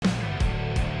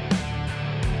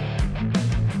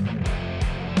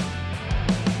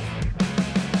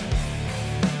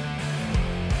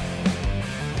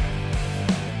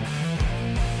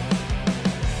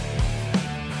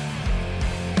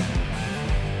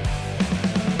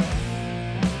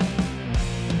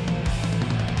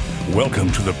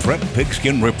Welcome to the Prep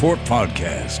Pigskin Report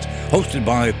podcast, hosted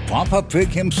by Papa Pig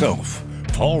himself,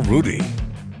 Paul Rudy.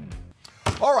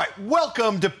 All right,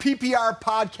 welcome to PPR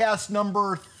podcast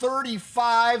number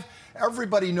 35.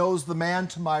 Everybody knows the man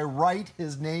to my right.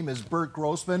 His name is Bert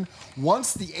Grossman.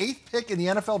 Once the 8th pick in the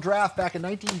NFL draft back in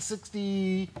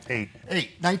 1968.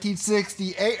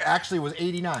 1968, actually it was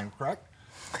 89, correct?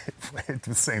 It's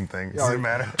the same thing. Doesn't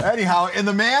matter. Anyhow, and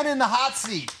the man in the hot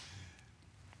seat.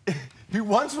 He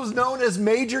once was known as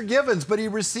Major Givens, but he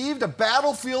received a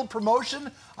battlefield promotion,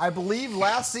 I believe,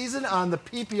 last season on the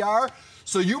PPR.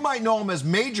 So you might know him as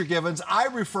Major Givens. I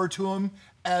refer to him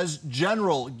as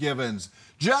General Givens.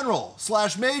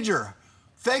 General/Major,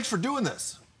 thanks for doing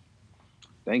this.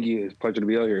 Thank you. It's a pleasure to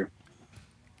be out here.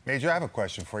 Major, I have a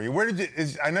question for you.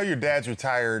 I know your dad's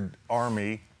retired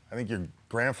Army. I think your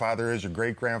grandfather is, your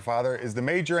great-grandfather. Is the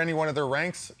Major any one of their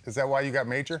ranks? Is that why you got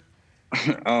Major?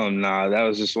 Oh, nah, that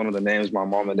was just one of the names my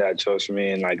mom and dad chose for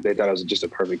me, and they thought it was just a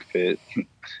perfect fit.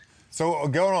 So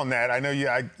going on that, I know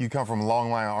you come from a long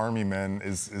line of Army men.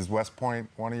 Is West Point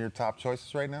one of your top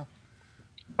choices right now?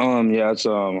 Yeah, it's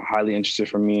highly interested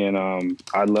for me, and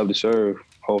I'd love to serve.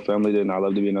 Whole family did, and I'd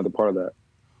love to be another part of that.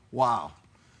 Wow,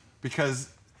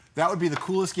 because that would be the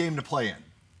coolest game to play in.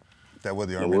 That would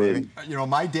the Army Navy? You know,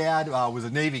 my dad was a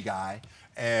Navy guy,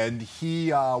 and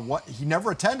he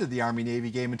never attended the Army Navy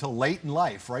game until late in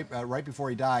life, right before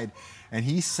he died. And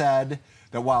he said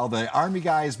that while the Army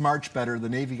guys marched better, the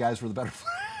Navy guys were the better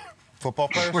football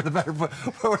players. were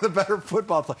the better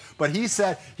football players. But he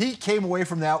said he came away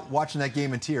from that watching that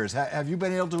game in tears. Have you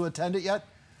been able to attend it yet?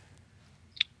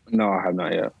 No, I have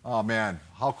not yet. Oh man,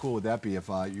 how cool would that be if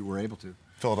you were able to?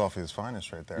 Philadelphia's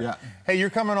finest right there. Yeah. Hey,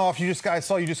 you're coming off, I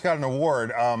saw you just got an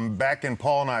award. Back in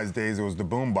Paul and I's days, it was the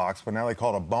boom box, but now they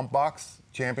call it a bump box.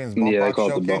 Champions Bump Box Yeah, they call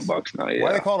Showcase. it the bump box now, yeah. Why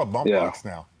do they call it a bump box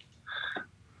now?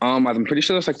 I'm pretty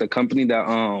sure that's the company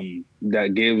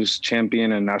that gives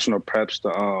Champion and National Preps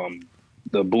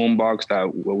the boom box,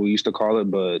 that what we used to call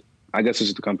it, but I guess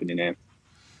it's the company name.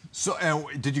 So,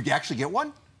 did you actually get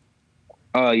one?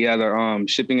 Yeah, they're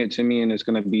shipping it to me, and it's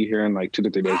going to be here in 2 to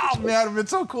 3 days. Oh, man,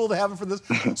 it's so cool to have it for this.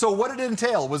 So what did it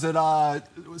entail? Was it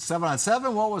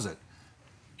 7-on-7? What was it?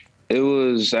 It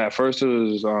was, at first, it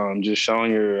was just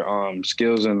showing your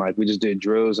skills, and we just did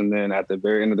drills, and then at the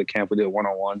very end of the camp, we did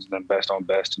one-on-ones, and then best on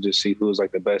best to just see who was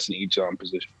the best in each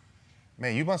position.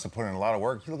 Man, you must have put in a lot of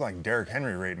work. You look like Derrick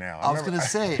Henry right now. I was going to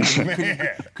say,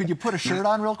 could you put a shirt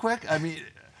on real quick? I mean...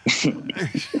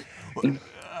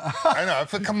 I know,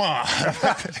 but come on.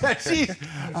 Jeez.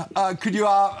 Could you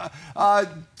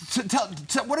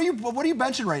what are you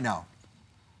benching right now?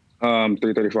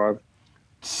 335.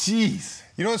 Jeez.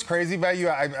 You know what's crazy about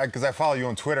you? Because I follow you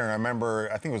on Twitter, and I remember,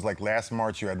 I think it was last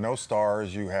March, you had no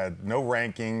stars, you had no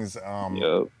rankings.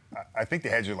 Yep. I think they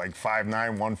had you 5'9",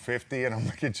 150, and I'm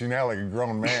looking at you now like a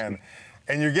grown man.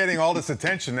 And you're getting all this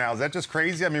attention now. Is that just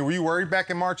crazy? I mean, were you worried back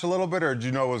in March a little bit, or did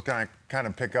you know it was going to kind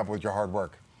of pick up with your hard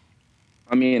work?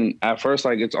 I mean, at first,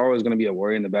 it's always going to be a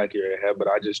worry in the back of your head, but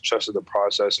I just trusted the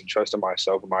process and trusted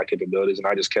myself and my capabilities, and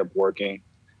I just kept working.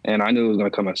 And I knew it was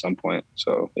going to come at some point.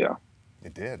 So, yeah.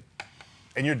 It did.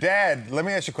 And your dad, let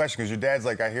me ask you a question, because your dad's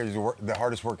I hear he's the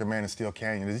hardest working man in Steel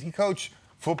Canyon. Does he coach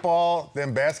football,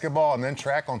 then basketball, and then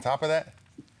track on top of that?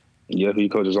 Yeah, he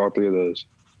coaches all three of those.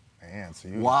 Man, so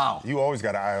you always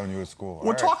got an eye on you at school.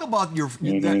 Well, talk about your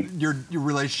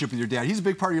relationship with your dad. He's a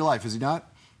big part of your life, is he not?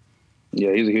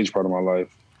 Yeah, he's a huge part of my life.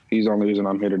 He's the only reason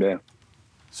I'm here today.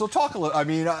 So talk a little. I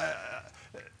mean,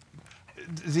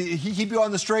 does he keep you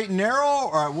on the straight and narrow,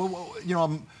 or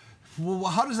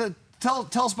how does that? Tell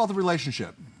us about the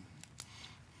relationship.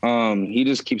 He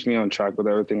just keeps me on track with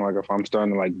everything. If I'm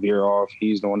starting to veer off,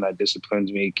 he's the one that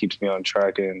disciplines me, keeps me on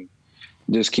track, and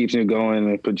just keeps me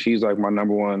going. And he's my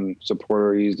number one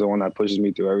supporter. He's the one that pushes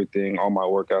me through everything, all my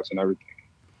workouts and everything.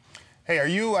 Hey,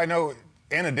 I know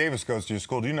Anna Davis goes to your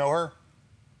school. Do you know her?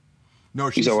 No,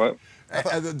 she's what?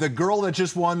 The girl that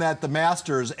just won the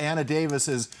Masters, Anna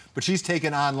Davis, but she's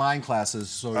taking online classes.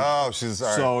 So she's all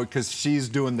right. So because she's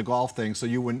doing the golf thing, so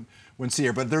you wouldn't see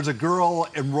her. But there's a girl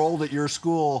enrolled at your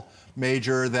school,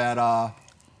 Major, that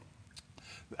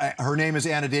her name is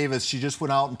Anna Davis. She just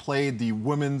went out and played the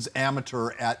women's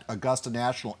amateur at Augusta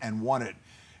National and won it.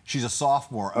 She's a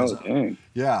sophomore. Oh, dang.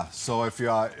 Yeah. So if you,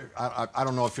 I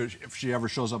don't know if she ever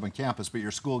shows up on campus, but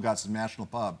your school got some national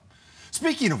pub.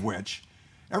 Speaking of which,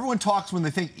 everyone talks when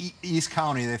they think East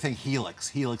County, they think Helix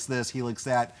this, Helix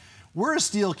that. Where is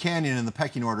Steel Canyon in the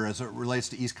pecking order as it relates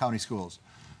to East County schools?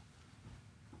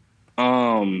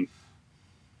 I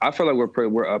feel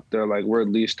we're up there. We're at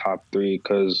least top 3,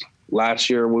 because last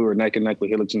year we were neck and neck with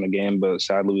Helix in the game, but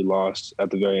sadly we lost at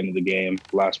the very end of the game,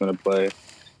 last minute play.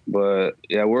 But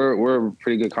yeah, we're a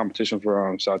pretty good competition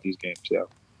for Southeast games. Yeah.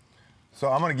 So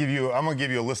I'm gonna give you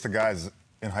a list of guys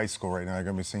in high school right now. They're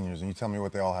gonna be seniors, and you tell me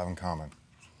what they all have in common.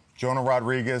 Jonah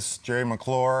Rodriguez, Jerry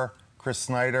McClure, Chris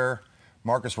Snyder,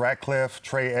 Marcus Ratcliffe,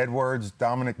 Trey Edwards,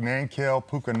 Dominic Nankill,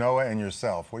 Puka Noah, and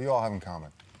yourself. What do you all have in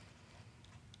common?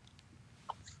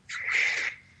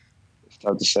 It's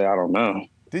tough to say. I don't know.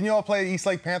 Didn't you all play East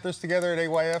Lake Panthers together at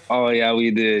AYF? Oh yeah,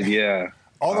 we did. Yeah.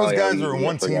 All those guys we were in did.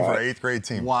 one team for an 8th grade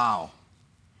team. Wow.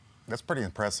 That's pretty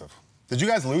impressive. Did you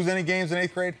guys lose any games in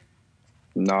 8th grade?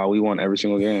 No, we won every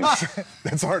single game.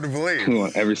 That's hard to believe. We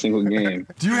won every single game.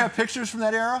 Do you have pictures from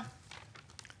that era?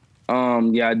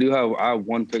 Yeah, I have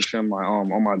one picture in my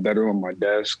on my bedroom on my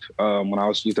desk when I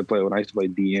used to play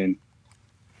DN.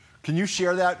 Can you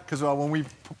share that? Because when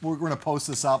we're going to post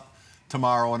this up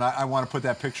tomorrow, and I want to put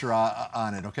that picture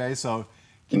on it. Okay, so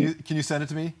can you send it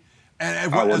to me,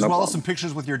 and as well as some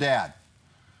pictures with your dad.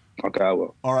 Okay, I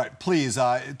will. All right, please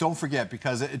don't forget,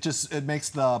 because it makes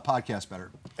the podcast better.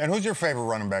 And who's your favorite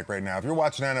running back right now? If you're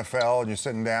watching NFL and you're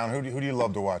sitting down, who do you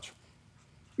love to watch?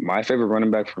 My favorite running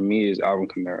back for me is Alvin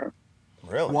Kamara.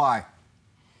 Really? Why?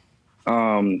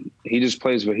 He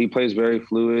plays very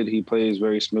fluid. He plays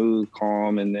very smooth,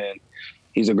 calm, and then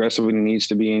he's aggressive when he needs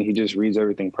to be, and he just reads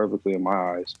everything perfectly in my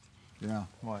eyes. Yeah,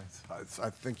 well, I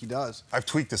think he does. I've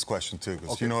tweaked this question too,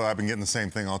 because Okay. you know I've been getting the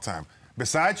same thing all the time.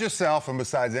 Besides yourself and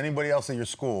besides anybody else at your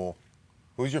school,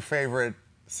 who's your favorite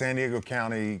San Diego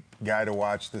County guy to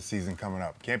watch this season coming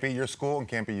up? Can't be your school and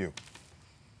can't be you.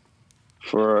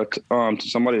 For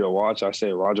somebody to watch, I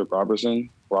say Roger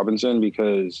Robinson,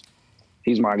 because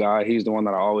he's my guy. He's the one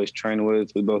that I always train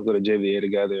with. We both go to JVA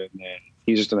together, and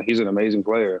he's an amazing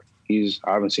player. I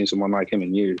haven't seen someone like him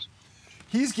in years.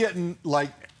 He's getting like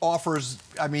offers.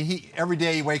 I mean, every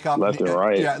day you wake up Left and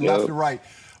right. Yeah, Yep. left and right.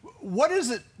 What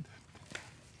is it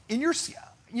in your?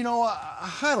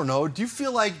 I don't know. Do you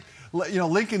feel like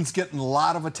Lincoln's getting a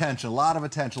lot of attention, a lot of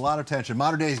attention, a lot of attention.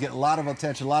 Modern Day is getting a lot of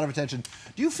attention, a lot of attention.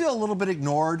 Do you feel a little bit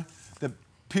ignored, that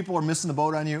people are missing the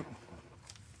boat on you?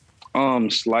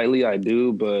 Slightly I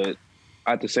do, but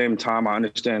at the same time, I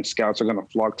understand scouts are going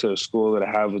to flock to a school that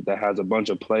has a bunch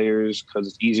of players because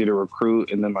it's easy to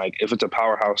recruit. And then, like, if it's a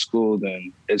powerhouse school,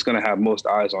 then it's going to have most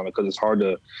eyes on it, because it's hard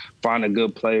to find a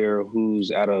good player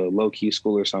who's at a low-key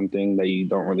school or something that you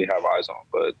don't really have eyes on.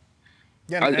 But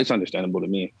Yeah, it's understandable to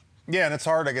me. Yeah, and it's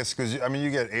hard, I guess, because, I mean,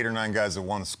 you get 8 or 9 guys at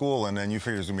one school, and then you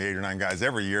figure there's going to be 8 or 9 guys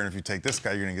every year, and if you take this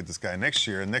guy, you're going to get this guy next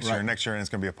year, and next year, and next year, and it's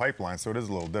going to be a pipeline, so it is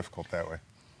a little difficult that way.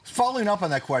 Following up on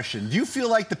that question, do you feel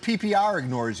like the PPR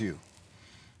ignores you?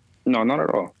 No, not at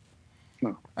all.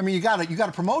 No. I mean, you got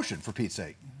a promotion, for Pete's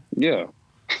sake. Yeah.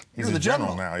 He's You're the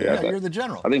general now, Yeah, you're the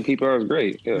general. I think PPR is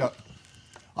great. Yeah.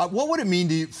 What would it mean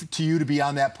to you to be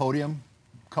on that podium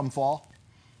come fall?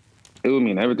 It would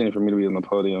mean everything for me to be on the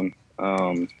podium.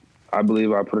 I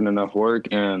believe I put in enough work,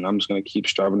 and I'm just going to keep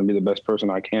striving to be the best person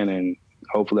I can, and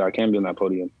hopefully I can be on that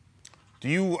podium. Do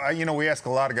you, we ask a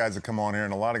lot of guys that come on here,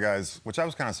 and a lot of guys, which I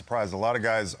was kind of surprised, a lot of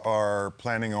guys are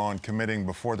planning on committing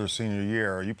before their senior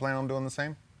year. Are you planning on doing the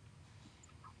same?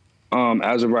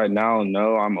 As of right now,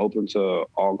 no. I'm open to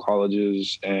all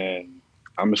colleges, and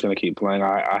I'm just going to keep playing.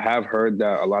 I have heard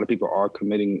that a lot of people are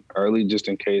committing early just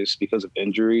in case because of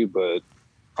injury, but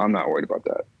I'm not worried about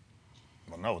that.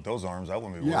 Well, no, with those arms, I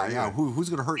wouldn't be worried. Yeah. Who's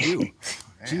going to hurt you?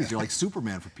 Jeez, you're like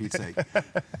Superman, for Pete's sake.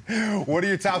 What are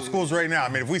your top schools right now? I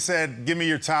mean, if we said, give me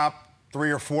your top 3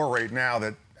 or 4 right now,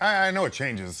 that I know it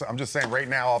changes. I'm just saying right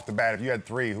now off the bat, if you had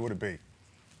 3, who would it be?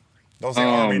 Those are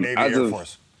Army, Navy, Air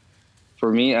Force.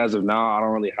 For me, as of now, I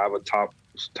don't really have a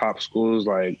top schools.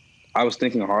 Like, I was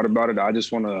thinking hard about it. I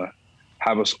just want to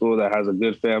have a school that has a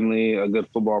good family, a good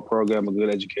football program, a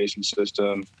good education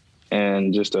system,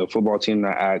 and just a football team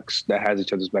that has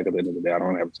each other's back at the end of the day. I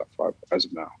don't have a top 5 as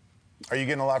of now. Are you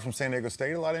getting a lot from San Diego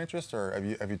State, a lot of interest, or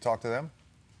have you talked to them?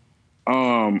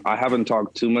 I haven't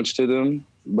talked too much to them,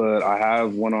 but I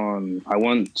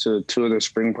went to 2 of their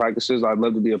spring practices. I'd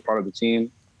love to be a part of the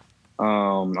team.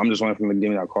 I'm just waiting for them to give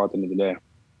me that call at the end of the day.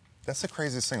 That's the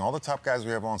craziest thing. All the top guys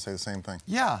we have on say the same thing.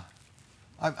 Yeah.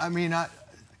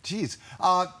 Geez.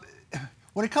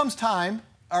 When it comes time,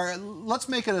 let's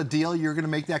make it a deal. You're going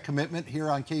to make that commitment here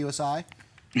on KUSI?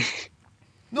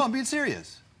 No, I'm being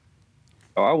serious.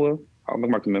 Oh, I will. I'll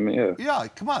make my commitment, yeah. Yeah,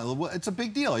 come on. It's a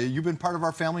big deal. You've been part of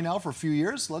our family now for a few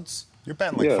years. You're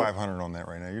batting like 500 on that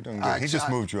right now. You're doing good. He just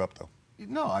moved you up, though.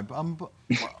 No,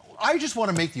 I just want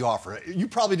to make the offer. You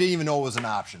probably didn't even know it was an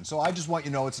option, so I just want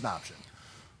you to know it's an option.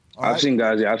 I've seen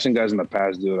guys in the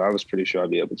past do it. I was pretty sure I'd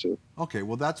be able to. Okay,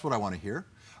 well, that's what I want to hear.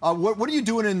 What are you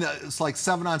doing it's like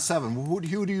 7-on-7?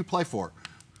 Who do you play for?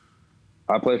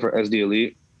 I play for SD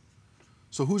Elite.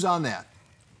 So who's on that?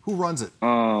 Who runs it?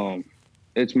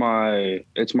 It's my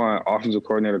offensive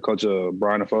coordinator, Coach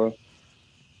Brian Afoe.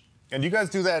 And you guys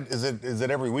do that? Is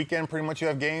it every weekend? Pretty much you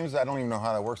have games. I don't even know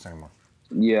how that works anymore.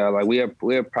 Yeah, like we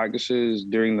have practices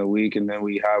during the week, and then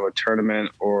we have a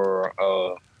tournament, or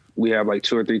we have like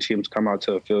 2 or 3 teams come out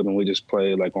to a field, and we just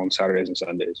play like on Saturdays and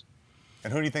Sundays.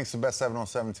 And who do you think's the best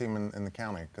 7-on-7 team in the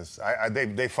county? Because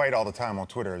they fight all the time on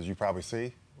Twitter, as you probably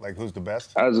see. Like, who's the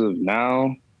best? As of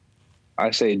now,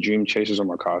 I say Dream Chasers or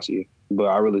Marcosi, but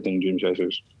I really think Dream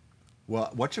Chasers.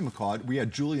 Well, whatchamacallit, we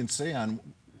had Julian Sayon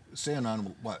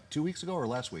on, what, 2 weeks ago or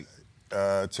last week?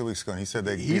 2 weeks ago, and he said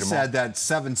they beat He them said all. that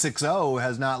 7-6-0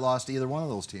 has not lost to either one of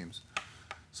those teams.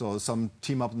 So some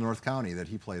team up in North County that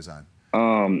he plays on.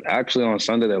 Actually, on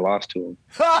Sunday they lost to him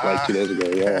like 2 days ago.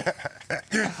 Yeah.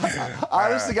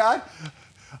 Honest to God,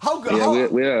 how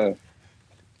good? Yeah,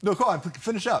 No, go on,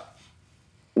 finish up.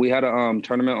 we had a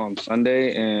tournament on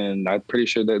Sunday, and I'm pretty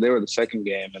sure that they were the second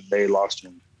game, and they lost to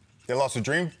him. They lost to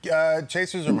Dream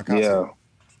Chasers or Mikasa? Yeah,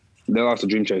 they lost to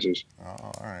Dream Chasers. Oh,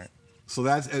 all right. So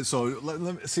let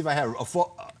me see if I have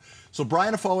so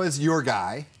Brian Afoe is your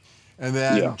guy, and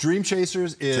then Dream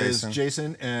Chasers is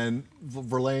Jason and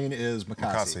Verlaine is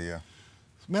Mikasa. Yeah.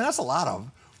 Man, that's a lot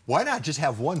of. Why not just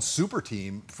have one super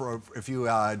team for if you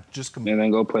just And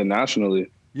then go play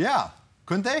nationally. Yeah,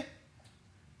 couldn't they?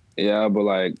 Yeah, but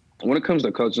like when it comes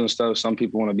to coaching and stuff, some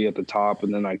people want to be at the top,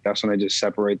 and then like that's when they just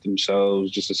separate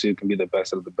themselves just to see who can be the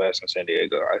best of the best in San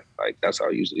Diego. That's how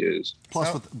it usually is.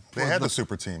 Plus, They had the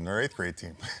super team, their 8th grade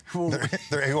team,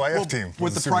 their AYF team.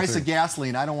 With the price of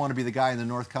gasoline, I don't want to be the guy in the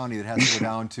North County that has to go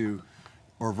down to,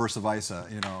 or versa versa,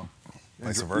 you know.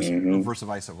 Vice versa. Versa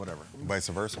versa, whatever. Vice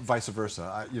versa. Vice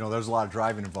versa. There's a lot of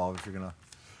driving involved if you're gonna.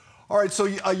 All right, so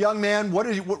a young man, what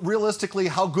realistically,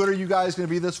 how good are you guys going to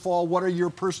be this fall? What are your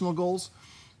personal goals?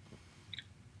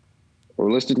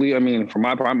 Realistically, I mean, for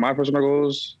my personal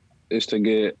goals is to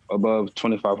get above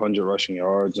 2,500 rushing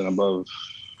yards and above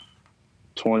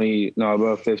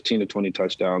 15 to 20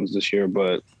 touchdowns this year.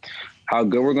 But how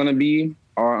good we're going to be,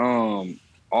 our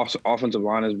offensive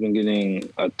line has been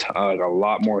getting a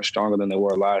lot more stronger than they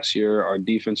were last year. Our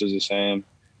defense is the same.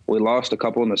 We lost a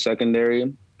couple in the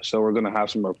secondary, so we're going to have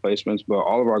some replacements. But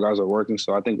all of our guys are working,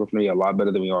 so I think we're going to be a lot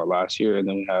better than we are last year. And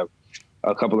then we have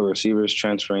a couple of receivers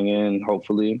transferring in,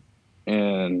 hopefully.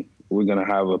 And we're going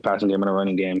to have a passing game and a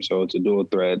running game, so it's a dual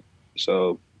threat.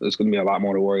 So there's going to be a lot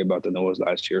more to worry about than there was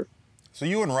last year. So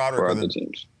you and Roderick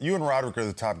are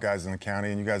the top guys in the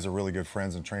county, and you guys are really good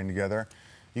friends and train together.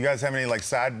 You guys have any like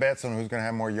side bets on who's going to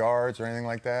have more yards or anything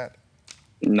like that?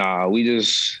 Nah, we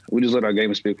just let our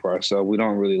game speak for ourselves. We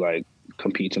don't really like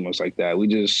compete too much like that. We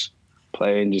just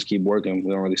play and just keep working. We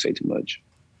don't really say too much.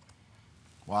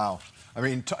 Wow, I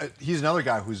mean, he's another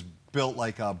guy who's built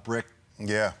like a brick.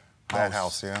 Yeah. That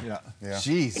house, yeah.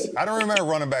 Jeez. I don't remember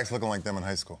running backs looking like them in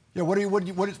high school. Yeah,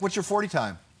 what's your 40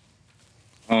 time?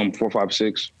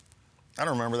 4.56. I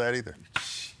don't remember that either.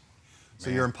 So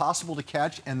you're impossible to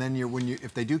catch, and then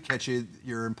if they do catch you,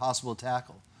 you're impossible to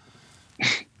tackle.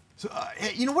 So,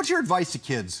 what's your advice to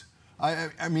kids?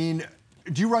 I mean,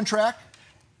 do you run track?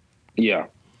 Yeah.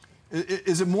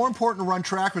 Is it more important to run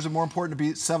track, or is it more important to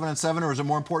be 7-on-7, or is it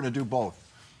more important to do both?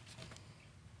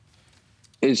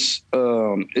 It's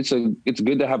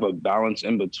good to have a balance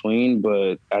in between,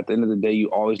 but at the end of the day, you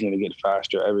always need to get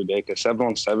faster every day because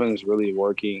 7-on-7 is really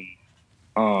working.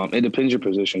 It depends your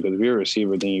position because if you're a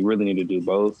receiver, then you really need to do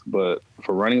both. But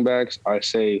for running backs, I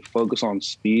say focus on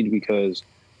speed because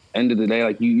end of the day,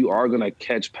 like you are going to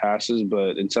catch passes,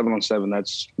 but in 7-on-7,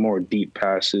 that's more deep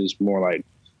passes, more like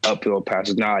upfield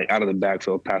passes, not like out of the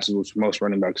backfield passes, which most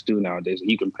running backs do nowadays.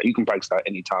 You can practice that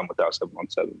any time without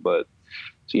 7-on-7. But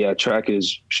so yeah, track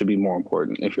should be more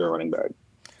important if you're a running back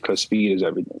because speed is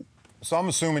everything. So I'm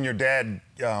assuming your dad,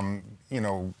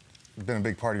 been a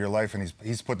big part of your life, and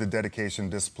he's put the dedication,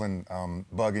 discipline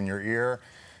bug in your ear.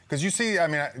 Because you see, I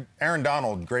mean, Aaron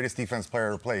Donald, greatest defense player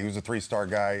ever played. He was a 3-star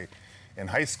guy in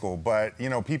high school, but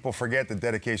people forget that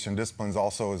dedication, discipline is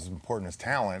also as important as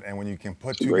talent. And when you can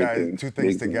put two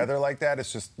things together like that,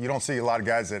 it's just you don't see a lot of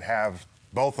guys that have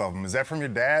both of them. Is that from your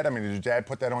dad? I mean, did your dad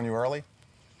put that on you early?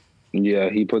 Yeah,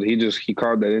 he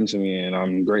carved that into me, and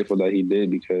I'm grateful that he did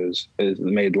because it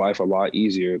made life a lot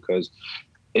easier. Because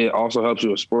it also helps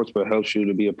you with sports, but it helps you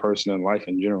to be a person in life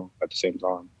in general at the same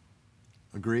time.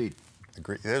 Agreed.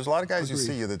 There's a lot of guys you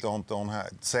see that don't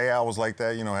say I was like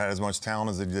that, had as much talent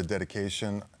as they did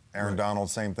dedication. Aaron Donald,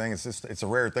 same thing. It's a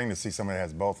rare thing to see somebody that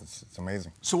has both. It's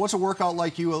amazing. So what's a workout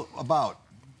like you about?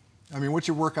 I mean, what's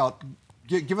your workout?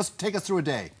 Take us through a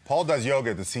day. Paul does yoga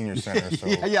at the senior center. So.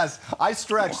 Yes, I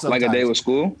stretch sometimes. Like a day with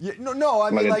school? Yeah, no,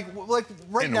 I mean like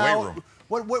right in the weight now. room.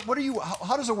 What are you?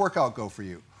 How does a workout go for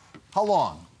you? How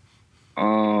long?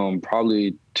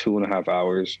 Probably 2.5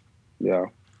 hours. Yeah.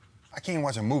 I can't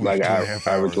watch a movie Like for 2.5 average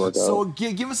hours. workout. So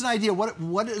give us an idea.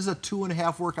 What does a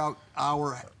 2.5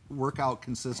 hour workout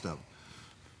consist of?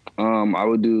 I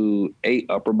would do 8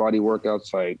 upper body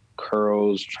workouts like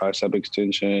curls, tricep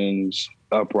extensions,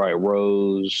 upright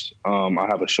rows. I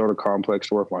have a shoulder complex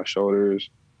to work my shoulders.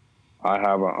 I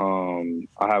have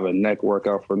a neck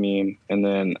workout for me, and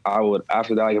then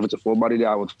after that, if it's a full body day,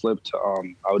 I would flip to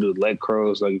I would do leg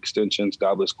curls, leg extensions,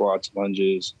 goblet squats,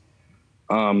 lunges,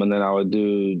 and then I would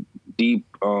do deep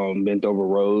bent over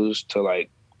rows to like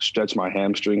stretch my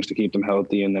hamstrings to keep them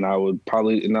healthy, and then I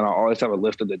always have a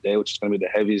lift of the day, which is going to be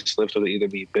the heaviest lift. It'll either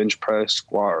be bench press,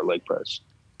 squat, or leg press.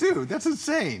 Dude, that's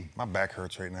insane. My back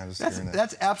hurts right now just hearing that.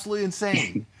 That's absolutely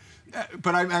insane.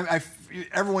 But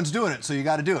everyone's doing it, so you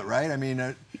got to do it, right? I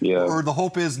mean, Yeah. Or the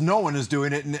hope is no one is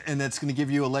doing it, and it's going to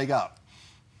give you a leg up.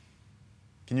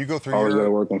 Can you go through Always got to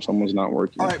your... work when someone's not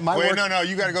working. All right, Wait, no,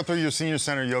 you got to go through your senior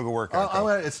center yoga workout.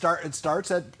 It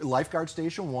starts at lifeguard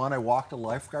station 1. I walk to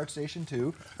lifeguard station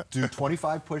 2, do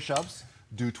 25 push-ups,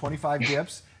 do 25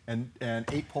 dips, and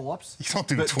 8 pull-ups. You don't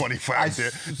do 25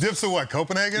 dips. Dips of what,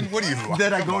 Copenhagen? What do you...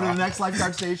 Then I go to the next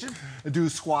lifeguard station, do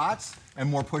squats and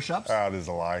more push-ups. Oh, this is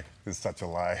a lie. This is such a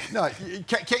lie. No,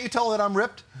 can't you tell that I'm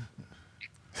ripped?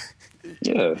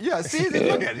 Yeah. Yeah, see,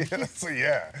 look at it. So,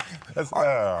 yeah. That's, All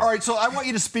right, so I want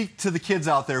you to speak to the kids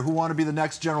out there who want to be the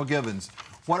next General Givens.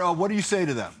 What do you say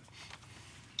to them?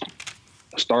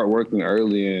 Start working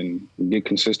early and get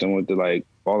consistent with it, like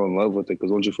fall in love with it,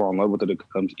 because once you fall in love with it, it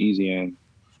becomes easy, and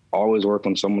always work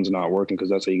when someone's not working, because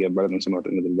that's how you get better than someone at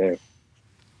the end of the day.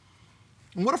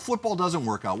 And what if football doesn't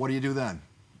work out? What do you do then?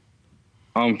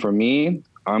 For me,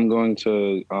 I'm going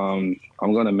to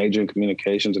major in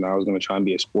communications, and I was going to try and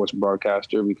be a sports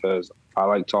broadcaster because I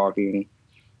like talking,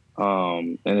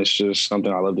 and it's just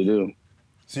something I love to do.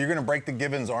 So you're going to break the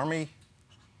Givens Army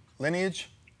lineage?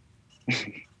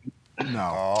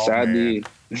 No. Oh, Sadly,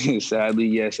 man. sadly,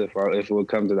 yes. If it would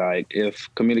come to that, if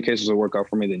communications will work out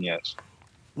for me, then yes.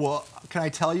 Well, can I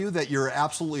tell you that you're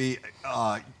absolutely,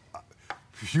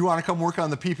 if you want to come work on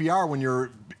the PPR when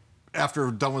you're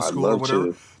after done with I'd school or love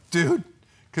whatever, to. dude,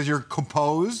 because you're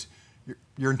composed,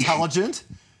 you're intelligent,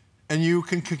 and you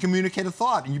can communicate a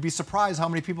thought. And you'd be surprised how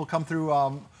many people come through.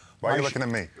 Why are you looking at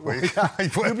me?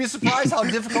 You'd be surprised how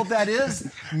difficult that is,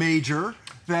 Major.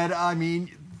 That, I mean,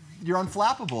 you're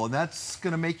unflappable, and that's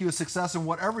going to make you a success in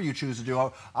whatever you choose to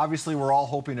do. Obviously, we're all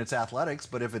hoping it's athletics,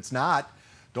 but if it's not,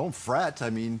 don't fret. I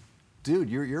mean, dude,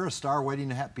 you're a star waiting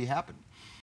to be happen.